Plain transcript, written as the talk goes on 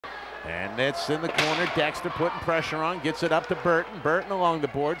And it's in the corner. Dexter putting pressure on, gets it up to Burton. Burton along the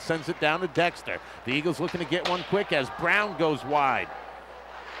board, sends it down to Dexter. The Eagles looking to get one quick as Brown goes wide.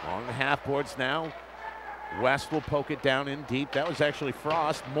 Along the half boards now. West will poke it down in deep. That was actually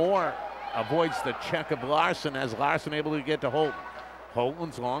Frost. Moore avoids the check of Larson as Larson able to get to Holton.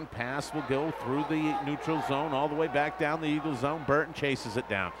 Holton's long pass will go through the neutral zone all the way back down the Eagle zone. Burton chases it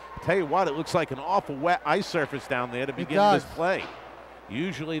down. I'll tell you what, it looks like an awful wet ice surface down there to begin this play.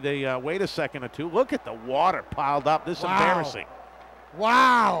 Usually they wait a second or two. Look at the water piled up. This is embarrassing.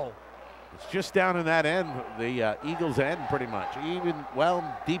 Wow. It's just down in that end, the Eagles' end pretty much. Even, well,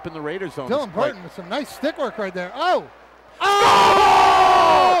 deep in the Raiders' zone. Dylan Burton with some nice stick work right there. Oh!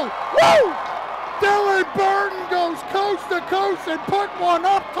 Oh! Woo! Dylan Burton goes coast to coast and put one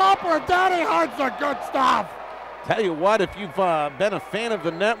up top where Daddy hides the good stuff. Tell you what, if you've been a fan of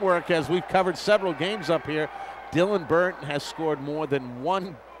the network, as we've covered several games up here, Dylan Burton has scored more than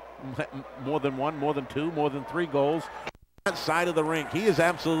two, more than 3 goals on that side of the rink. He is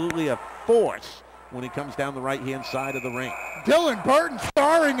absolutely a force when he comes down the right-hand side of the rink. Dylan Burton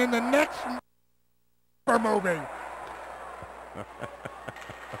starring in the next movie.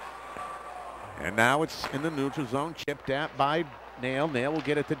 And now it's in the neutral zone, chipped at by Nail. Nail will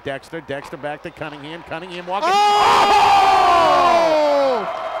get it to Dexter. Dexter back to Cunningham. Cunningham walking. Oh!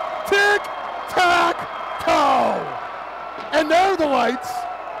 Tick-tack! And there are the lights.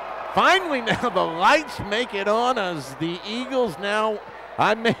 Finally now the lights make it on as the Eagles now,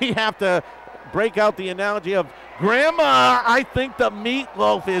 I may have to break out the analogy of, Grandma, I think the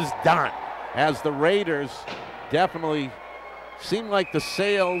meatloaf is done. As the Raiders definitely seem like the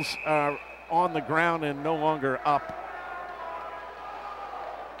sails are on the ground and no longer up.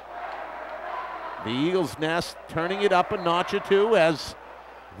 The Eagles nest turning it up a notch or two as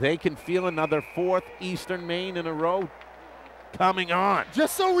they can feel another 4th Eastern Maine in a row coming on.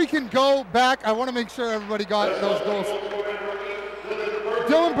 Just so we can go back, I want to make sure everybody got those goals.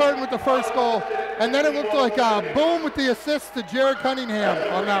 Dylan Burton with the first goal, and then it looked like Boom with the assist to Jared Cunningham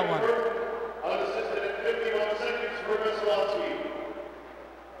on that one. Unassisted at 51 seconds for Messalonskee.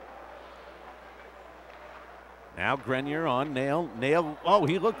 Now Grenier on Nail. Nail, oh,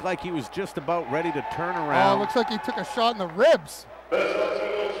 he looked like he was just about ready to turn around. Oh, looks like he took a shot in the ribs.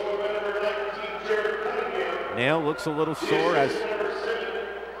 Nail looks a little sore as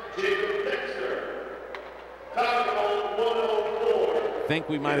I think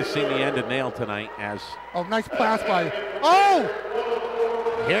we might have seen the end of Nail tonight as. Oh, nice pass by. Oh!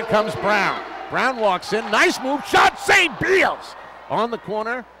 Here comes Brown. Brown walks in. Nice move. Shot. Save. Beals on the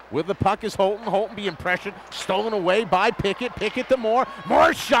corner with the puck is Holton. Holton being pressured. Stolen away by Pickett. Pickett to Moore.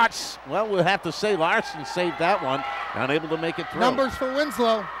 More shots. Well, we'll have to say Larson saved that one. Unable to make it through. Numbers for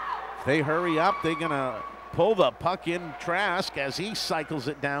Winslow. If they hurry up, they're going to pull the puck in Trask as he cycles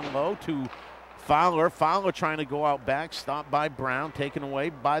it down low to Fowler. Fowler trying to go out back. Stopped by Brown. Taken away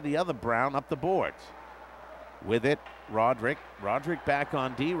by the other Brown up the boards. With it, Roderick. Roderick back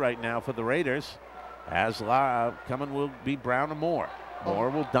on D right now for the Raiders. As coming will be Brown and Moore. Moore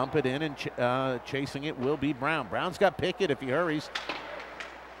will dump it in and chasing it will be Brown. Brown's got Pickett if he hurries.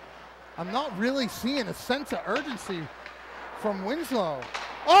 I'm not really seeing a sense of urgency from Winslow.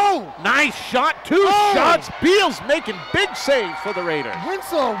 Oh! Nice shot. Two shots. Beals making big saves for the Raiders.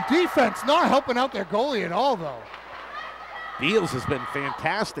 Winslow defense not helping out their goalie at all, though. Beals has been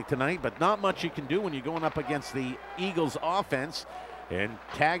fantastic tonight, but not much you can do when you're going up against the Eagles offense. And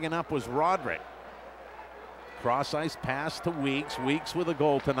tagging up was Roderick. Cross ice pass to Weeks. Weeks with a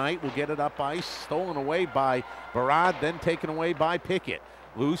goal tonight. Will get it up ice. Stolen away by Barad, then taken away by Pickett.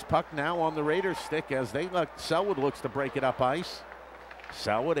 Loose puck now on the Raiders stick as they look. Selwood looks to break it up ice.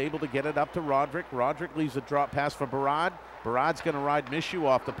 Selwood able to get it up to Roderick. Roderick leaves a drop pass for Barad. Barad's going to ride Mishu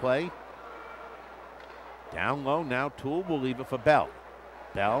off the play. Down low now, Toole will leave it for Bell.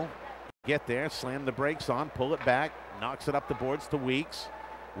 Bell, get there, slam the brakes on, pull it back, knocks it up the boards to Weeks.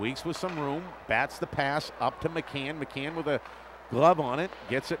 Weeks with some room, bats the pass up to McCann. McCann with a glove on it,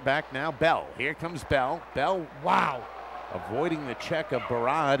 gets it back now. Bell, here comes Bell. Bell, wow, avoiding the check of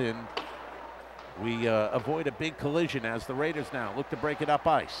Barad, and we avoid a big collision as the Raiders now look to break it up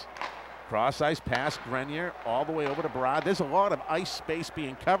ice. Cross ice pass, Grenier all the way over to Barad. There's a lot of ice space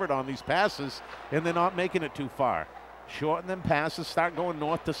being covered on these passes, and they're not making it too far. Shorten them passes, start going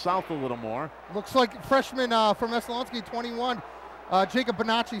north to south a little more. Looks like freshman from Messalonskee, 21, Jacob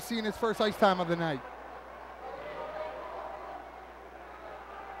Bonacci seeing his first ice time of the night.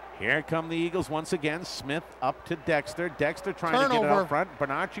 Here come the Eagles once again. Smith up to Dexter. Dexter trying to get it out front.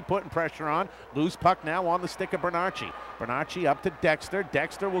 Bernacchi putting pressure on. Loose puck now on the stick of Bernacchi. Bernacchi up to Dexter.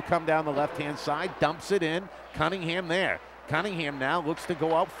 Dexter will come down the left-hand side. Dumps it in. Cunningham there. Cunningham now looks to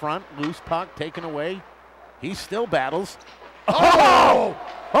go out front. Loose puck taken away. He still battles. Oh!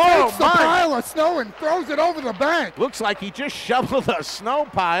 Takes the my! pile of snow and throws it over the bank. Looks like he just shoveled a snow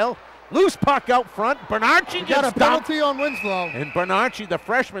pile. Loose puck out front. Bernarchi Got a gets dumped. penalty on Winslow. And Bernarchi, the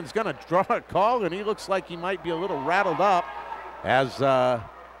freshman's going to draw a call, and he looks like he might be a little rattled up as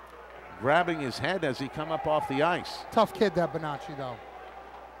grabbing his head as he come up off the ice. Tough kid, that Bernarchi, though.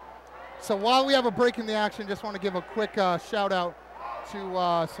 So while we have a break in the action, just want to give a quick shout out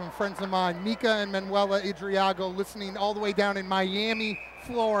to some friends of mine, Mika and Manuela Idriago, listening all the way down in Miami,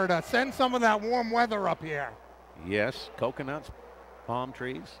 Florida. Send some of that warm weather up here. Yes, coconuts, palm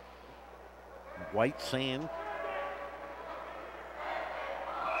trees, white sand.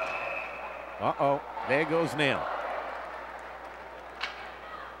 Uh-oh, there goes Nail.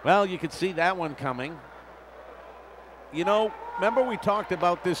 Well, you could see that one coming. You know, remember we talked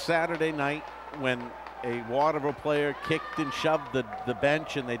about this Saturday night when a Waterville player kicked and shoved the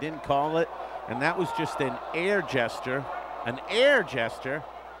bench and they didn't call it? And that was just an air gesture,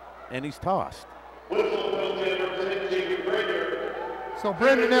 and he's tossed. So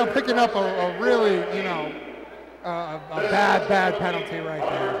Brandon Nail picking up a really, you know, a bad penalty right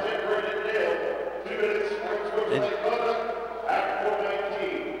there.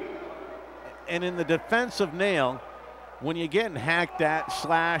 And in the defense of Nail, when you're getting hacked at,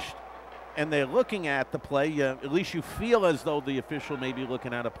 slashed, and they're looking at the play, at least you feel as though the official may be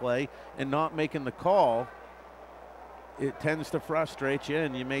looking at a play and not making the call. It tends to frustrate you,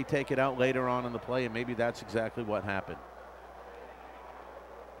 and you may take it out later on in the play, and maybe that's exactly what happened.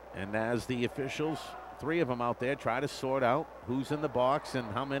 And as the officials, 3 of them out there, try to sort out who's in the box and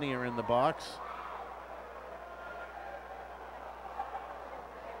how many are in the box.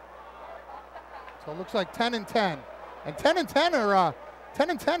 So it looks like 10 and 10. And 10 and 10 are 10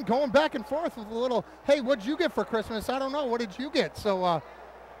 and 10 going back and forth with a little, hey, what'd you get for Christmas? I don't know. What did you get? So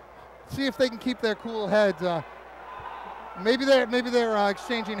see if they can keep their cool heads. Maybe they're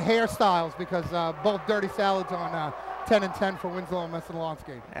exchanging hairstyles because both dirty salads on 10 and 10 for Winslow and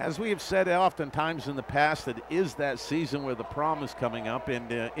Messalonskee. As we have said oftentimes in the past, it is that season where the prom is coming up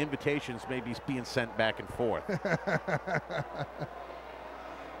and invitations may be being sent back and forth.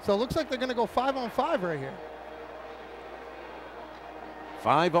 So it looks like they're going to go 5-on-5 right here.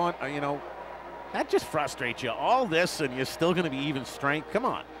 5 on, you know, that just frustrates you. All this and you're still going to be even strength. Come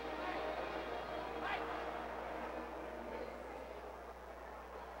on.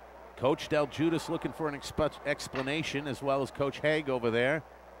 Coach Del Judas looking for an explanation, as well as Coach Haig over there.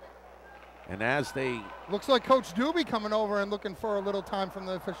 And as they... Looks like Coach Doobie coming over and looking for a little time from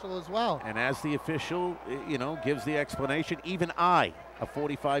the official as well. And as the official, you know, gives the explanation, even I, a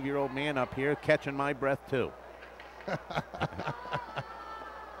 45-year-old man up here, catching my breath too.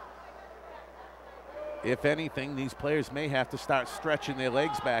 If anything, these players may have to start stretching their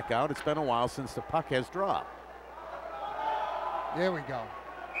legs back out. It's been a while since the puck has dropped. There we go.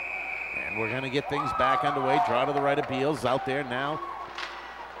 And we're going to get things back underway. Draw to the right of Beals out there now.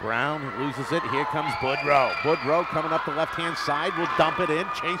 Brown loses it. Here comes Boudreau. Boudreau coming up the left-hand side. Will dump it in.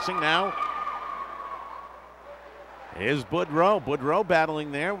 Chasing now. Here's Boudreau. Boudreau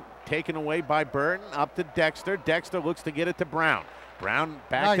battling there. Taken away by Burton. Up to Dexter. Dexter looks to get it to Brown. Brown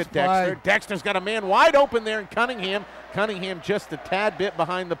back to Dexter. Dexter's got a man wide open there in Cunningham. Cunningham just a tad bit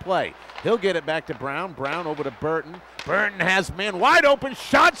behind the play. He'll get it back to Brown. Brown over to Burton. Burton has man wide open.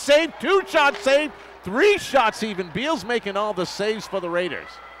 Shot saved. 2 shots saved. 3 shots even. Beals making all the saves for the Raiders.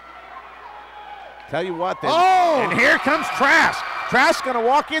 Tell you what, then. Oh! And here comes Trask. Trask gonna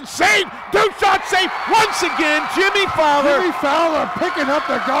walk in, save, 2 shots saved once again. Jimmy Fowler. Jimmy Fowler picking up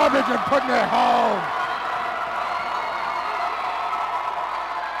the garbage and putting it home.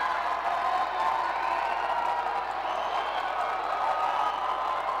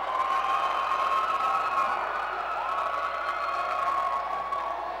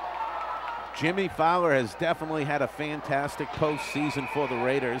 Jimmy Fowler has definitely had a fantastic postseason for the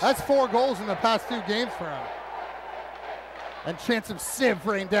Raiders. That's 4 goals in the past 2 games for him. And chance of sieve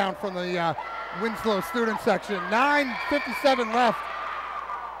rained down from the Winslow student section. 9:57 left.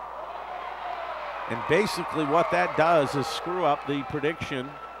 And basically what that does is screw up the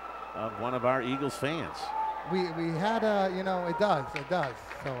prediction of one of our Eagles fans. We had, you know, it does.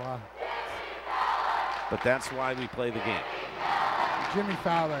 So. But that's why we play the game. Jimmy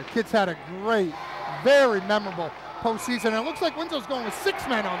Fowler. Kid's had a great, very memorable postseason. And it looks like Winslow's going with 6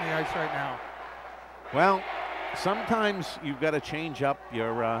 men on the ice right now. Well, sometimes you've got to change up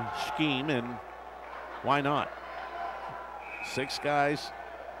your scheme, and why not? 6 guys,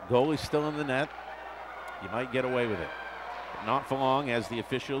 goalie's still in the net. You might get away with it. But not for long, as the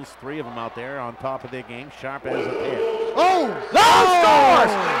officials, 3 of them out there on top of their game, sharp as a pair. Oh! No,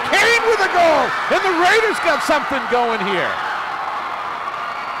 scores! Kane with a goal, and the Raiders got something going here.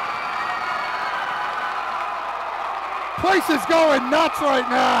 Place is going nuts right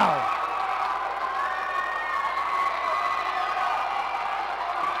now.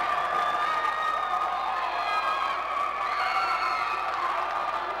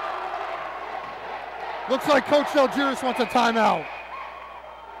 Looks like Coach Delgiris wants a timeout.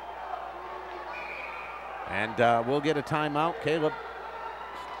 And we'll get a timeout, Caleb.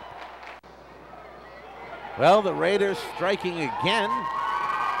 Well, the Raiders striking again.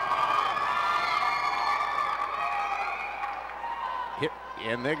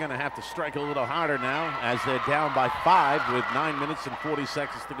 And they're going to have to strike a little harder now as they're down by 5 with 9 minutes and 40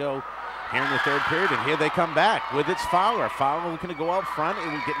 seconds to go here in the third period. And here they come back with its Fowler. Fowler looking to go out front. It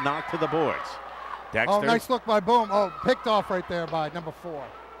will get knocked to the boards. Dexter. Oh, nice look by Boom. Oh, picked off right there by number 4.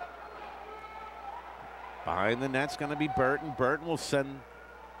 Behind the net's going to be Burton. Burton will send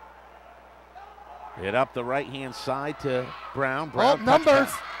it up the right-hand side to Brown. Brown numbers.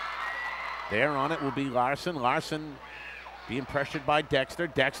 There on it will be Larson. Larson being pressured by Dexter.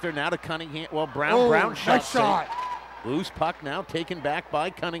 Dexter now to Cunningham. Well, Brown. Oh, Brown shot. Nice shot. Loose puck now taken back by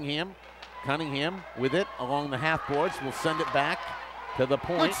Cunningham. Cunningham with it along the half boards. Will send it back to the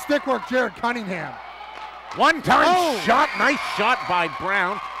point. Good stick work, Jared Cunningham. One-time shot. Nice shot by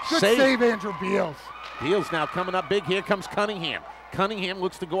Brown. Good save, Andrew Beals. Beals now coming up big. Here comes Cunningham. Cunningham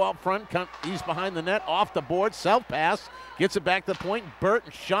looks to go out front. He's behind the net. Off the board. Self-pass. Gets it back to the point.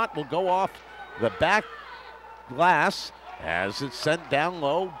 Burton's shot will go off the back glass as it's sent down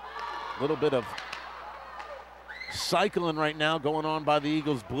low. A little bit of cycling right now going on by the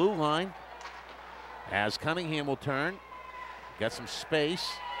Eagles' blue line. As Cunningham will turn. Get some space.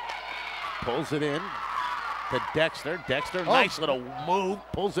 Pulls it in to Dexter. Dexter, nice little move.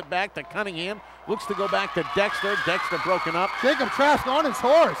 Pulls it back to Cunningham. Looks to go back to Dexter. Dexter broken up. Jacob Trask on his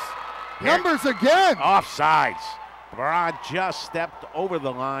horse. Here. Numbers again. Offsides. Broad just stepped over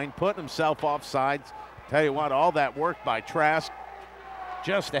the line, put himself offsides. Tell you what, all that work by Trask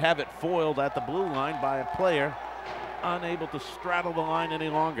just to have it foiled at the blue line by a player unable to straddle the line any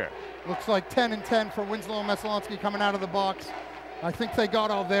longer. Looks like 10 and 10 for Winslow and Messalonskee coming out of the box. I think they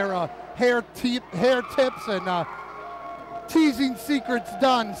got all their hair tips and teasing secrets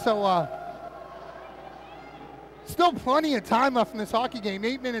done. So still plenty of time left in this hockey game.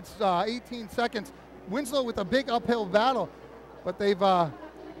 8 minutes, 18 seconds. Winslow with a big uphill battle, but they've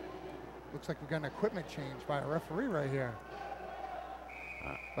looks like we got an equipment change by a referee right here.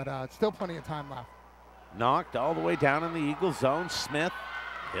 But still plenty of time left. Knocked all the way down in the Eagle zone. Smith,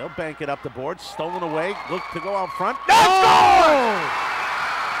 he'll bank it up the board. Stolen away. Look to go out front. Oh!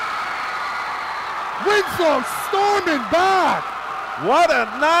 Winslow storming back. What a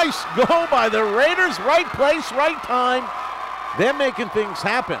nice goal by the Raiders. Right place, right time. They're making things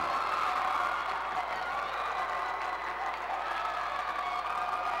happen.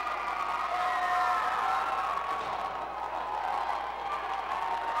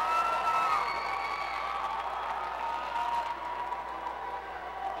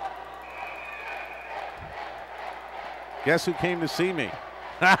 Guess who came to see me?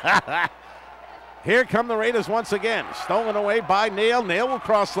 Here come the Raiders once again. Stolen away by Nail. Nail will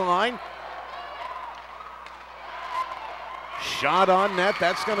cross the line. Shot on net.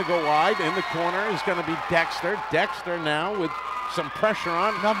 That's going to go wide. In the corner is going to be Dexter. Dexter now with some pressure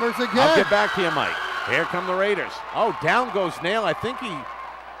on. Numbers again. I'll get back to you, Mike. Here come the Raiders. Oh, down goes Nail. I think he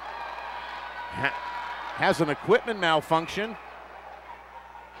has an equipment malfunction.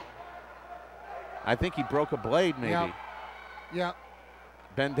 I think he broke a blade, maybe. Yeah.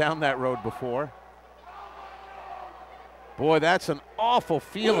 Been down that road before. Boy, that's an awful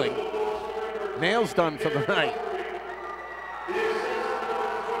feeling. Nail's done for the night.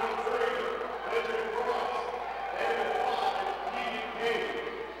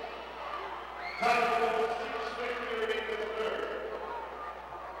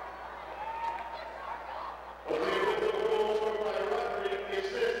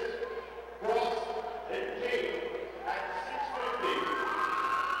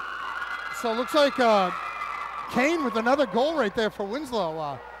 So it looks like Kane with another goal right there for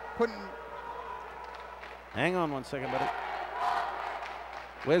Winslow. Hang on one second, buddy.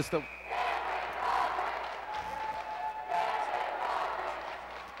 Where's the...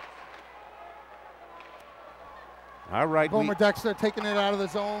 All right. Boomer Dexter taking it out of the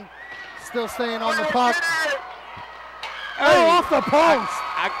zone. Still staying on the puck. Oh, off the post.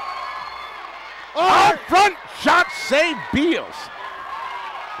 Out front. Shot save Beals.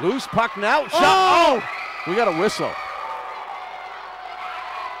 Loose puck now. Shot. Oh! We got a whistle.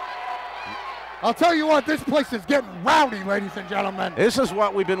 I'll tell you what, this place is getting rowdy, ladies and gentlemen. This is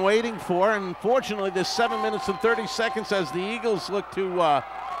what we've been waiting for, and unfortunately, this 7 minutes and 30 seconds as the Eagles look to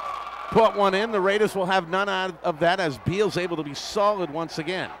put one in. The Raiders will have none out of that as Beal's able to be solid once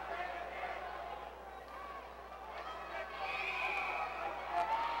again.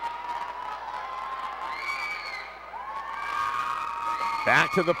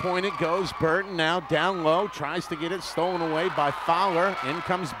 Back to the point it goes. Burton now down low, tries to get it stolen away by Fowler. In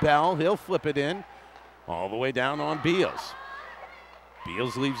comes Bell. He'll flip it in all the way down on Beals.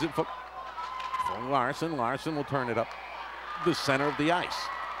 Beals leaves it for Larson. Larson will turn it up the center of the ice.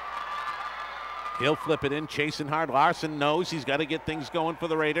 He'll flip it in, chasing hard. Larson knows he's got to get things going for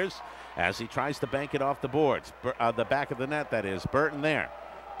the Raiders as he tries to bank it off the boards. The back of the net, that is. Burton there.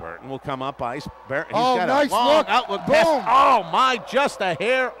 Burton will come up ice. He's got nice a long look. outlook Boom. pass. Oh, my, just a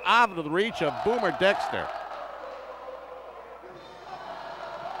hair out of the reach of Boomer Dexter.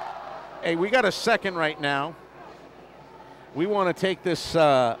 Hey, we got a second right now. We want to take this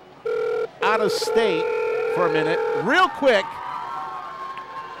out of state for a minute. Real quick.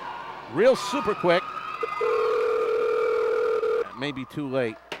 Real super quick. Maybe too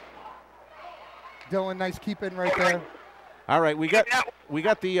late. Dylan, nice keep in right there. All right, we got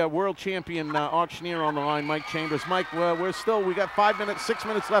the world champion auctioneer on the line, Mike Chambers. Mike, we got 5 minutes, 6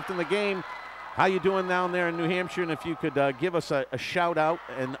 minutes left in the game. How you doing down there in New Hampshire? And if you could give us a shout out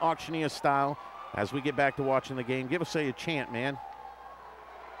in auctioneer style as we get back to watching the game, give us a chant, man.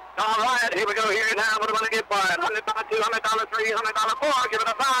 All right, here we go. Here now, what do I want to get for it? $100, $200, $300, $4. Give it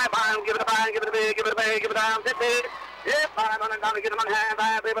a 5, buy 'em, give it a 5, give it a big, give it a big, give it a down 50. Yep, $500, get them on hand,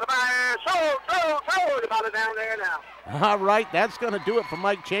 buy, give it a buy. Sold. About it down there now. All right, that's going to do it for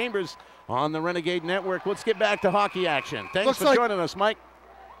Mike Chambers on the Renegade Network. Let's get back to hockey action. Thanks for joining us, Mike.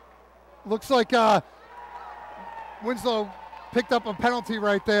 Looks like Winslow picked up a penalty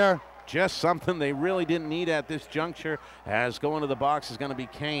right there. Just something they really didn't need at this juncture, as going to the box is going to be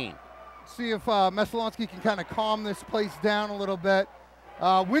Kane. See if Messalonskee can kind of calm this place down a little bit.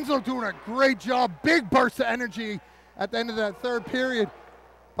 Winslow doing a great job. Big burst of energy at the end of that third period.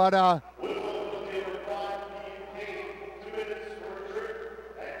 But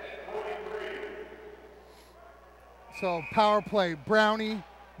so power play, Brownie,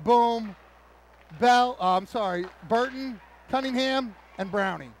 Boom, Burton, Cunningham, and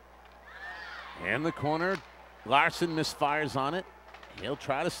Brownie. In the corner, Larson misfires on it. He'll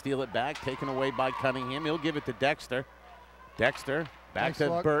try to steal it back, taken away by Cunningham. He'll give it to Dexter. Dexter back Nice to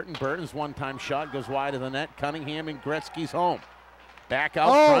luck. Burton. Burton's one-time shot goes wide of the net. Cunningham and Gretzky's home. Back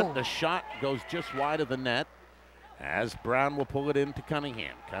out front. The shot goes just wide of the net as Brown will pull it into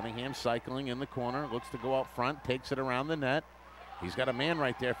Cunningham. Cunningham cycling in the corner, looks to go out front, takes it around the net. He's got a man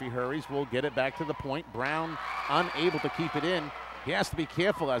right there if he hurries. We'll get it back to the point. Brown unable to keep it in. He has to be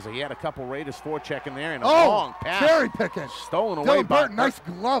careful as he had a couple Raiders forechecking there and a long pass. Cherry picking. Stolen away Dylan by Burton. Nice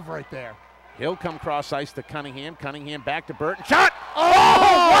glove right there. He'll come cross ice to Cunningham. Cunningham back to Burton. Shot!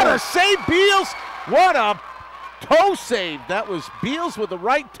 Oh, what a save, Beals! What a toe save. That was Beals with the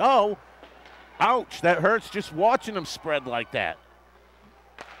right toe. Ouch, that hurts just watching him spread like that.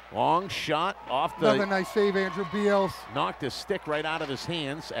 Long shot off the... Another nice save, Andrew Beals. Knocked his stick right out of his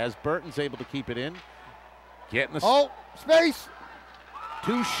hands as Burton's able to keep it in. Getting the... Oh, space!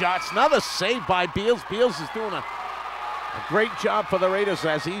 2 shots. Another save by Beals. Beals is doing a great job for the Raiders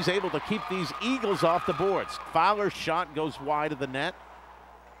as he's able to keep these Eagles off the boards. Fowler's shot goes wide of the net.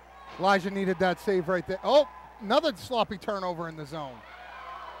 Elijah needed that save right there. Oh, another sloppy turnover in the zone.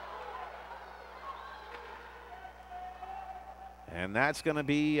 And that's going to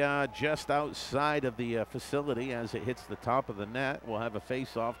be just outside of the facility as it hits the top of the net. We'll have a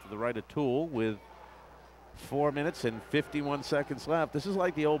face-off to the right of Toole with 4 minutes and 51 seconds left. This is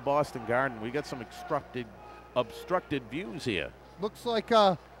like the old Boston Garden. We got some obstructed views here. Looks like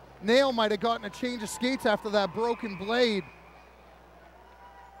Nail might have gotten a change of skates after that broken blade.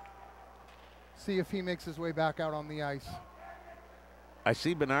 See if he makes his way back out on the ice. I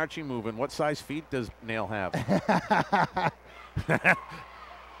see Benarchi moving. What size feet does Nail have?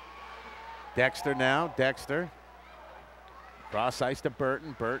 Dexter now. Dexter. Cross ice to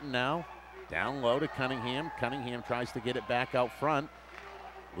Burton. Burton now. Down low to Cunningham. Cunningham tries to get it back out front.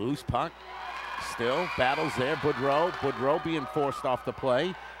 Loose puck. Still battles there. Boudreau being forced off the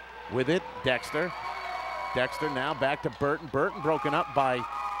play. With it, Dexter. Dexter now back to Burton. Burton broken up by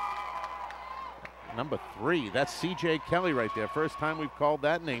number 3. That's C.J. Kelly right there. First time we've called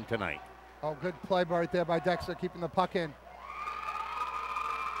that name tonight. Oh, good play right there by Dexter, keeping the puck in.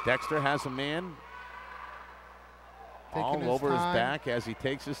 Dexter has a man all over his back as he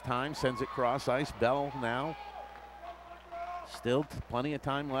takes his time, sends it cross ice. Bell now Still plenty of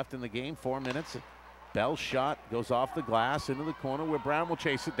time left in the game, 4 minutes. Bell's shot goes off the glass into the corner where Brown will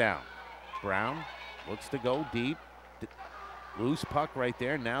chase it down. Brown looks to go deep. Loose puck right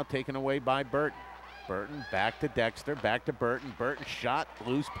there, now taken away by Burton. Burton back to Dexter, back to Burton. Burton shot,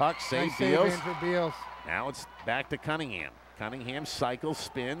 loose puck, save Beals. Andrew Beals. Now it's back to Cunningham. Cunningham cycles,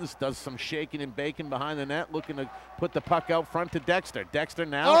 spins, does some shaking and baking behind the net, looking to put the puck out front to Dexter. Dexter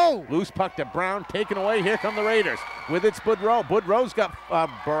now, loose puck to Brown, taken away. Here come the Raiders. With it's Boudreau. Boudreau's got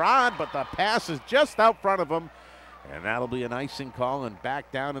Barad, but the pass is just out front of him. And that'll be an icing call, and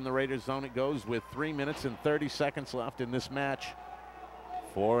back down in the Raiders zone it goes with 3 minutes and 30 seconds left in this match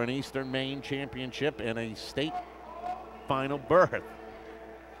for an Eastern Maine championship and a state final berth.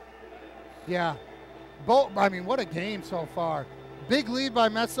 Yeah. I mean, what a game so far. Big lead by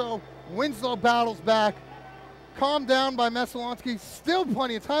Messo. Winslow battles back. Calmed down by Messalonskee. Still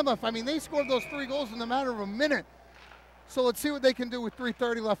plenty of time left. I mean, they scored those 3 goals in a matter of a minute. So let's see what they can do with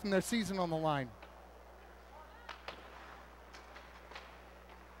 3:30 left in their season on the line.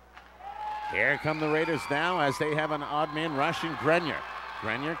 Here come the Raiders now as they have an odd man rush in Grenier.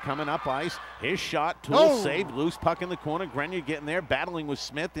 Grenier coming up ice. His shot, Tool saved, loose puck in the corner. Grenier getting there, battling with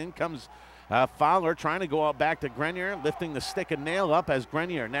Smith. In comes Fowler trying to go out back to Grenier, lifting the stick and nail up as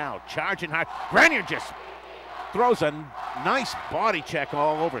Grenier now charging hard. Grenier just throws a nice body check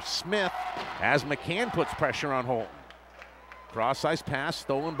all over Smith as McCann puts pressure on Holton. Cross ice pass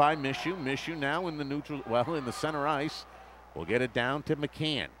stolen by Mishu. Mishu now in the neutral, well, in the center ice. We'll get it down to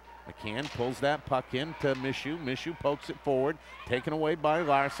McCann. McCann pulls that puck in to Mishu. Mishu pokes it forward, taken away by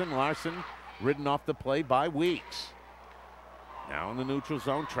Larson. Larson ridden off the play by Weeks. Now in the neutral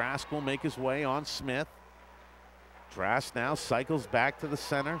zone, Trask will make his way on Smith. Trask now cycles back to the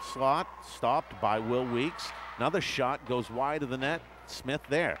center slot, stopped by Will Weeks. Another shot goes wide of the net. Smith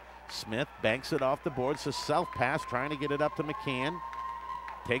there. Smith banks it off the boards, a self pass, trying to get it up to McCann.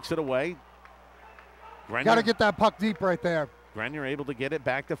 Takes it away. Got to get that puck deep right there. Grenier able to get it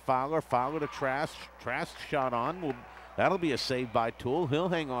back to Fowler. Fowler to Trask. Trask shot on. That'll be a save by Tool. He'll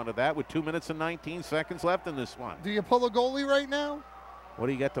hang on to that with 2 minutes and 19 seconds left in this one. Do you pull a goalie right now? What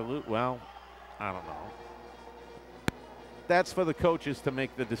do you get to lose? Well, I don't know. That's for the coaches to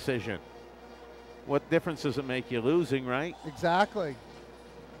make the decision. What difference does it make you losing, right? Exactly.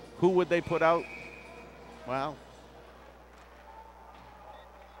 Who would they put out? Well,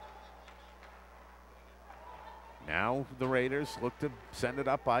 now the Raiders look to send it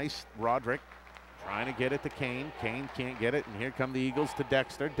up ice. Roderick trying to get it to Kane. Kane can't get it, and here come the Eagles to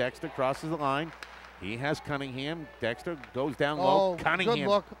Dexter. Dexter crosses the line. He has Cunningham. Dexter goes down low. Cunningham. Good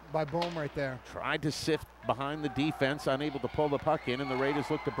look by Bohm right there. Tried to sift behind the defense, unable to pull the puck in, and the Raiders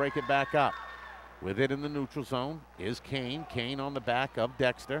look to break it back up. With it in the neutral zone is Kane. Kane on the back of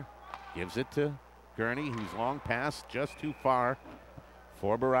Dexter. Gives it to Gurney, whose long pass just too far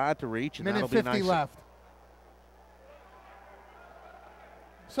for Barad to reach, and minute that'll be 50 nice. left.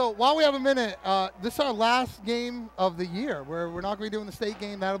 So while we have a minute, this is our last game of the year. We're not going to be doing the state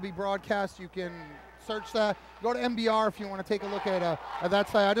game. That'll be broadcast. You can search that. Go to MBR if you want to take a look at that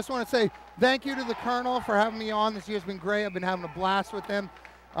site. I just want to say thank you to the Colonel for having me on. This year's been great. I've been having a blast with him,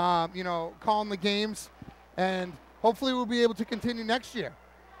 calling the games. And hopefully we'll be able to continue next year.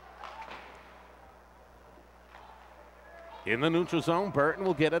 In the neutral zone, Burton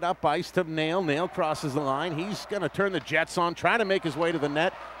will get it up ice to Nail. Nail crosses the line. He's going to turn the Jets on, trying to make his way to the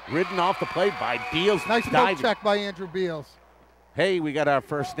net. Ridden off the play by Beals. Nice poke check by Andrew Beals. Hey, we got our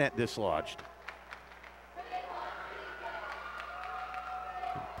first net dislodged.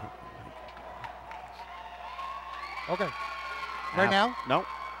 Okay. Right now? No.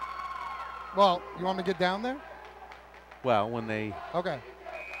 Well, you want me to get down there? Well, when they okay.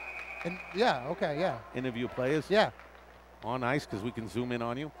 And yeah, okay, yeah. Interview players? Yeah. On ice, because we can zoom in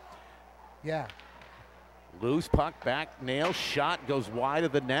on you. Yeah. Loose puck back. Nail shot goes wide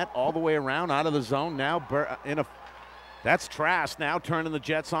of the net, all the way around, out of the zone. Now that's Trask now turning the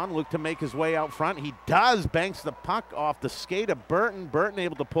Jets on. Look to make his way out front. He does. Banks the puck off the skate of Burton. Burton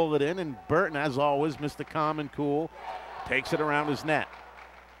able to pull it in, and Burton, as always, Mr. Calm and Cool, takes it around his net.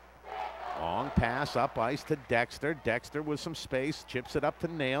 Long pass up ice to Dexter. Dexter with some space, chips it up to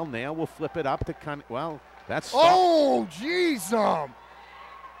Nail. Nail will flip it up to that's stopped. Oh, jeez.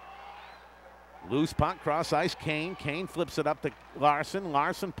 Loose puck, cross ice, Kane. Kane flips it up to Larson.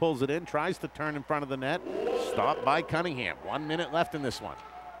 Larson pulls it in, tries to turn in front of the net. Stopped by Cunningham. 1 minute left in this one.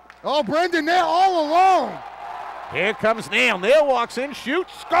 Oh, Brendan Nail all alone. Here comes Nail. Nail walks in,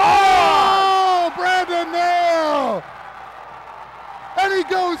 shoots, score! Oh, Brendan Nail! And he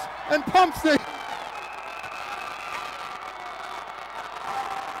goes and pumps it.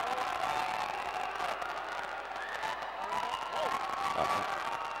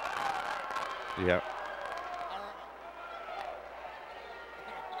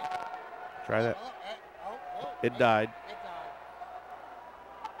 Try that. It died.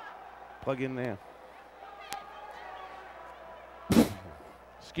 Plug in there.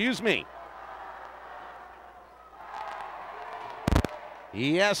 Excuse me.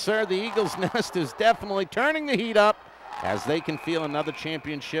 Yes, sir. The Eagles' nest is definitely turning the heat up as they can feel another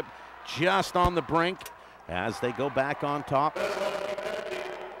championship just on the brink as they go back on top.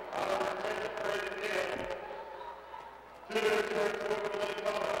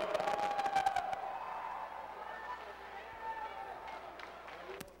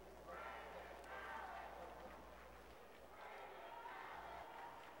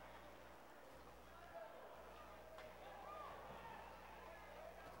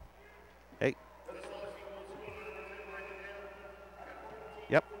 Hey.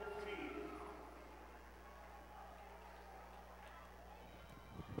 Yep.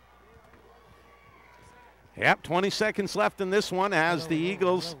 Yep, 20 seconds left in this one as the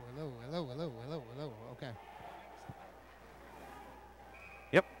Eagles. Hello. Okay.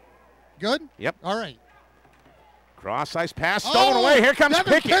 Yep. Good? Yep. All right. Cross ice pass stolen away. Here comes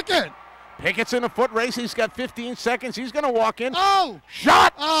Devin Pickett. Pickett's in a foot race. He's got 15 seconds. He's going to walk in. Oh!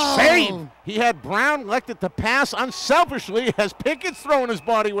 Shot! Oh! Save! He had Brown elected to pass unselfishly as Pickett's throwing his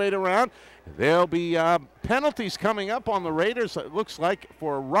body weight around. There'll be penalties coming up on the Raiders, it looks like,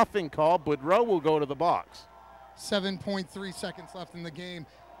 for a roughing call. Boudreau will go to the box. 7.3 seconds left in the game.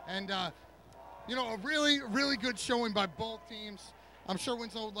 And, you know, a really good showing by both teams. I'm sure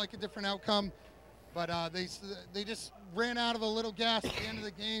Winslow would like a different outcome, but they just ran out of a little gas at the end of the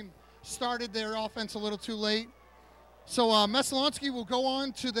game. Started their offense a little too late. So Messalonskee will go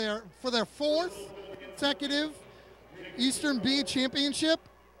on to for their fourth consecutive Eastern B championship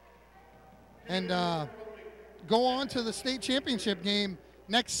and go on to the state championship game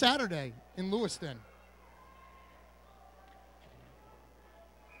next Saturday in Lewiston.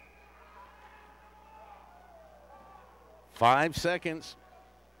 Five seconds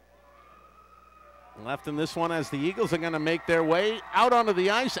left in this one as the Eagles are going to make their way out onto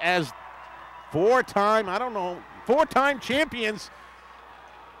the ice as four-time champions.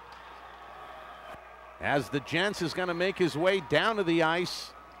 As the Gents is going to make his way down to the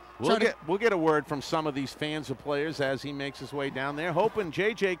ice. We'll get a word from some of these fans or players as he makes his way down there. Hoping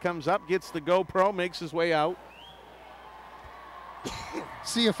JJ comes up, gets the GoPro, makes his way out.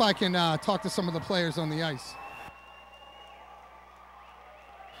 See if I can talk to some of the players on the ice.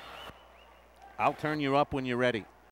 I'll turn you up when you're ready.